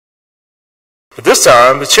At this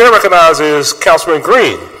time, the chair recognizes Councilman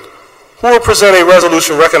Green, who will present a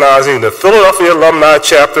resolution recognizing the Philadelphia Alumni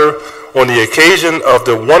Chapter on the occasion of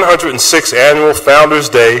the 106th Annual Founders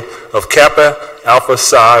Day of Kappa Alpha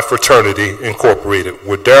Psi Fraternity, Incorporated.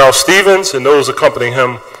 With Darrell Stevens and those accompanying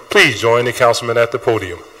him, please join the councilman at the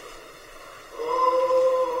podium.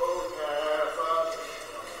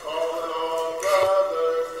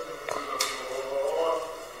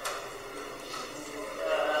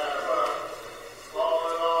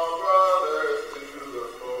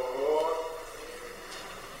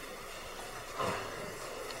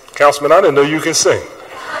 Councilman, I didn't know you can sing.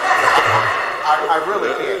 I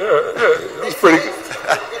really can. Yeah, it's pretty good.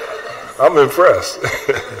 I'm impressed.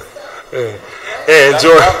 And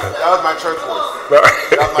that was my church voice.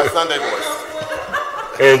 That was my Sunday voice.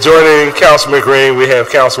 And joining Councilman Green, we have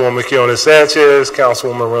Councilwoman Keona Sanchez,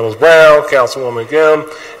 Councilwoman Reynolds Brown, Councilwoman Gim,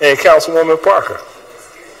 and Councilwoman Parker.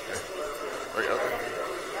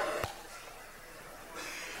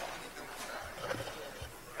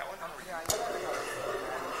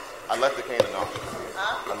 I left the cane in the office.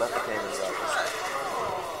 I left the cane in the office.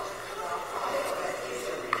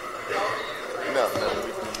 No,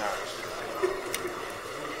 we do not.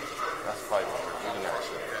 That's fight. We do not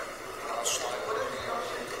shit.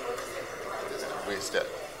 We step.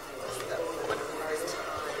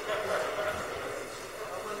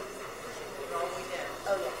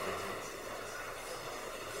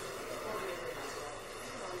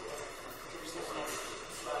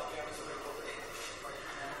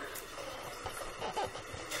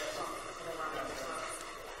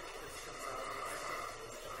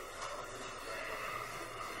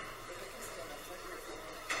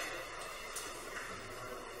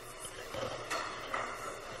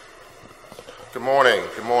 Good morning.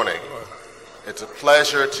 Good morning. It's a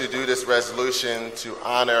pleasure to do this resolution to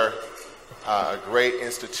honor a great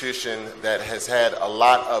institution that has had a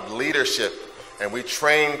lot of leadership, and we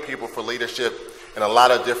train people for leadership in a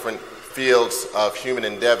lot of different fields of human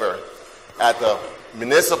endeavor. At the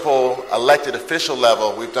municipal elected official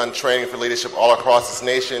level, we've done training for leadership all across this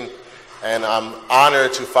nation, and I'm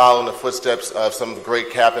honored to follow in the footsteps of some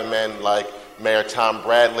great Kappa men like Mayor Tom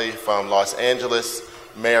Bradley from Los Angeles,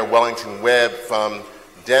 Mayor Wellington Webb from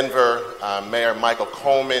Denver, Mayor Michael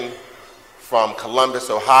Coleman from Columbus,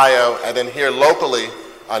 Ohio, and then here locally,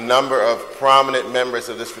 a number of prominent members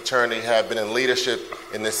of this fraternity have been in leadership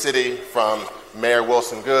in the city, from Mayor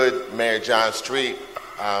Wilson Good, Mayor John Street,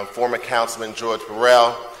 former Councilman George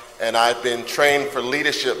Burrell, and I've been trained for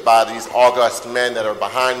leadership by these august men that are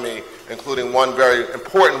behind me, including one very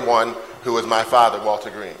important one, who is my father, Walter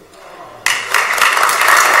Green.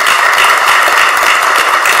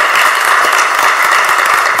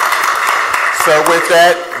 So with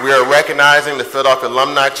that, we are recognizing the Philadelphia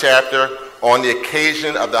Alumni Chapter on the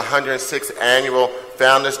occasion of the 106th Annual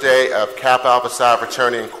Founders Day of Kappa Alpha Psi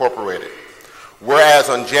Fraternity, Incorporated. Whereas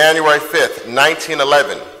on January 5th,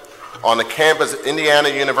 1911, on the campus of Indiana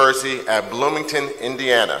University at Bloomington,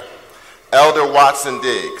 Indiana, Elder Watson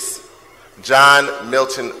Diggs, John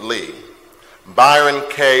Milton Lee, Byron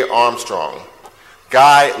K. Armstrong,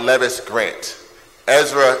 Guy Levis Grant,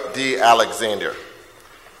 Ezra D. Alexander,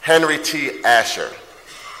 Henry T. Asher,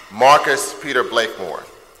 Marcus Peter Blakemore,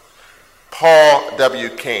 Paul W.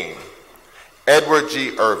 King, Edward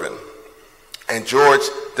G. Irvin, and George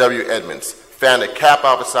W. Edmonds founded Kappa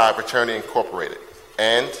Alpha Psi Fraternity, Incorporated.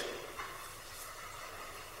 And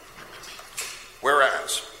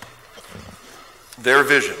whereas their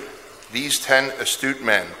vision, these 10 astute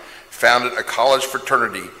men founded a college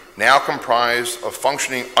fraternity now comprised of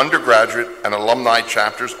functioning undergraduate and alumni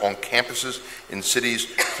chapters on campuses in cities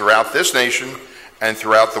throughout this nation and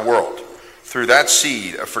throughout the world. Through that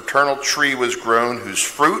seed, a fraternal tree was grown whose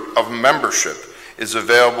fruit of membership is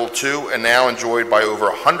available to and now enjoyed by over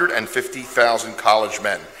 150,000 college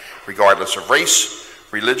men, regardless of race,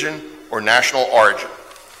 religion, or national origin.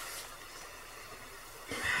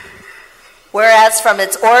 Whereas from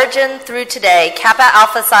its origin through today, Kappa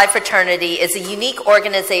Alpha Psi Fraternity is a unique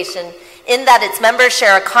organization in that its members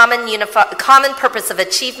share a common purpose of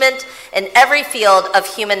achievement in every field of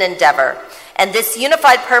human endeavor. And this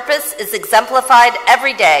unified purpose is exemplified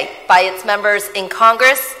every day by its members in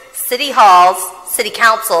Congress, city halls, city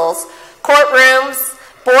councils, courtrooms,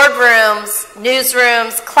 boardrooms,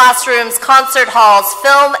 newsrooms, classrooms, concert halls,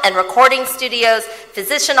 film and recording studios,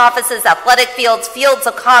 physician offices, athletic fields, fields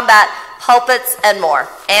of combat, pulpits, and more.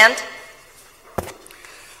 And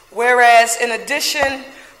whereas in addition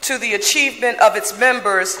to the achievement of its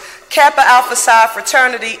members, Kappa Alpha Psi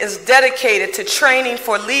Fraternity is dedicated to training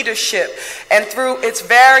for leadership, and through its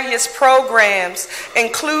various programs,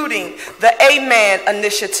 including the A-Man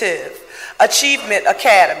Initiative, Achievement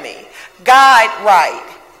Academy, Guide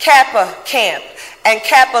Right, Kappa Camp, and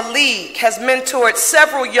Kappa League has mentored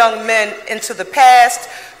several young men into the past,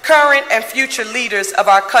 current, and future leaders of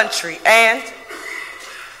our country. And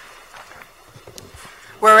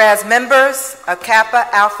whereas members of Kappa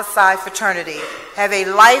Alpha Psi Fraternity have a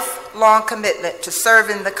lifelong commitment to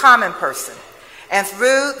serving the common person, and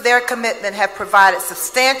through their commitment have provided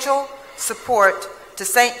substantial support to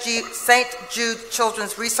St. Jude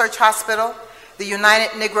Children's Research Hospital, the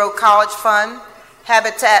United Negro College Fund,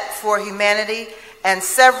 Habitat for Humanity, and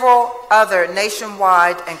several other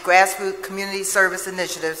nationwide and grassroots community service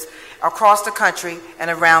initiatives across the country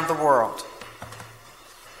and around the world.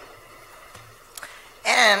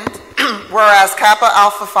 And whereas Kappa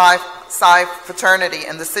Alpha Psi Fraternity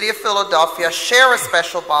and the City of Philadelphia share a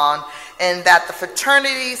special bond in that the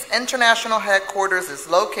fraternity's international headquarters is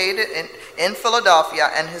located in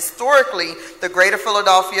Philadelphia, and historically the greater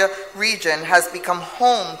Philadelphia region has become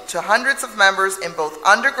home to hundreds of members in both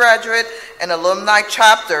undergraduate and alumni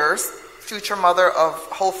chapters, future mother of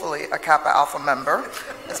hopefully a Kappa Alpha member.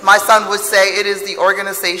 As my son would say, it is the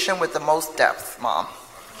organization with the most depth, Mom.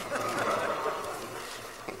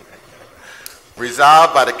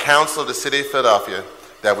 Resolved by the Council of the City of Philadelphia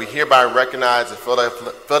that we hereby recognize the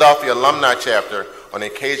Philadelphia Alumni Chapter on the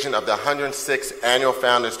occasion of the 106th Annual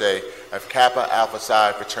Founders Day of Kappa Alpha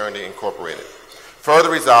Psi Fraternity Incorporated.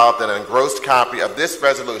 Further resolved that an engrossed copy of this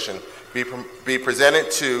resolution be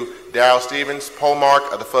presented to Darrell Stevens,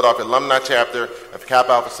 Polemark of the Philadelphia Alumni Chapter of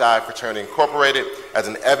Kappa Alpha Psi Fraternity Incorporated as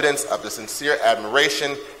an evidence of the sincere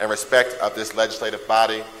admiration and respect of this legislative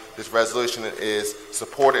body. This resolution is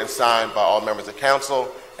supported and signed by all members of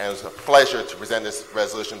council, and it's a pleasure to present this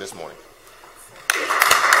resolution this morning.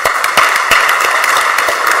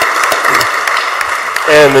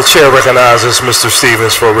 And the chair recognizes Mr.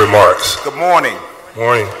 Stevens for remarks. Good morning.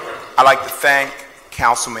 Morning. I'd like to thank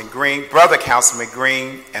Councilman Green, Brother Councilman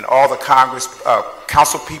Green, and all the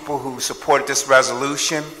council people who supported this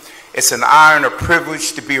resolution. It's an honor and a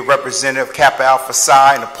privilege to be a representative of Kappa Alpha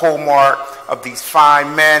Psi and the Polemark of these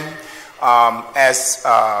fine men. As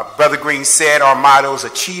Brother Green said, our motto is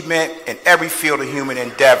achievement in every field of human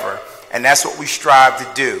endeavor, and that's what we strive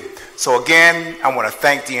to do. So again, I want to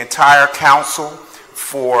thank the entire council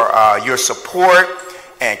for your support,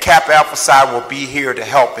 and Kappa Alpha Psi will be here to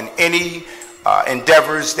help in any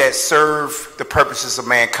endeavors that serve the purposes of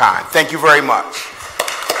mankind. Thank you very much.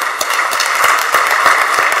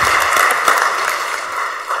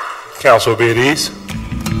 Council, be at ease.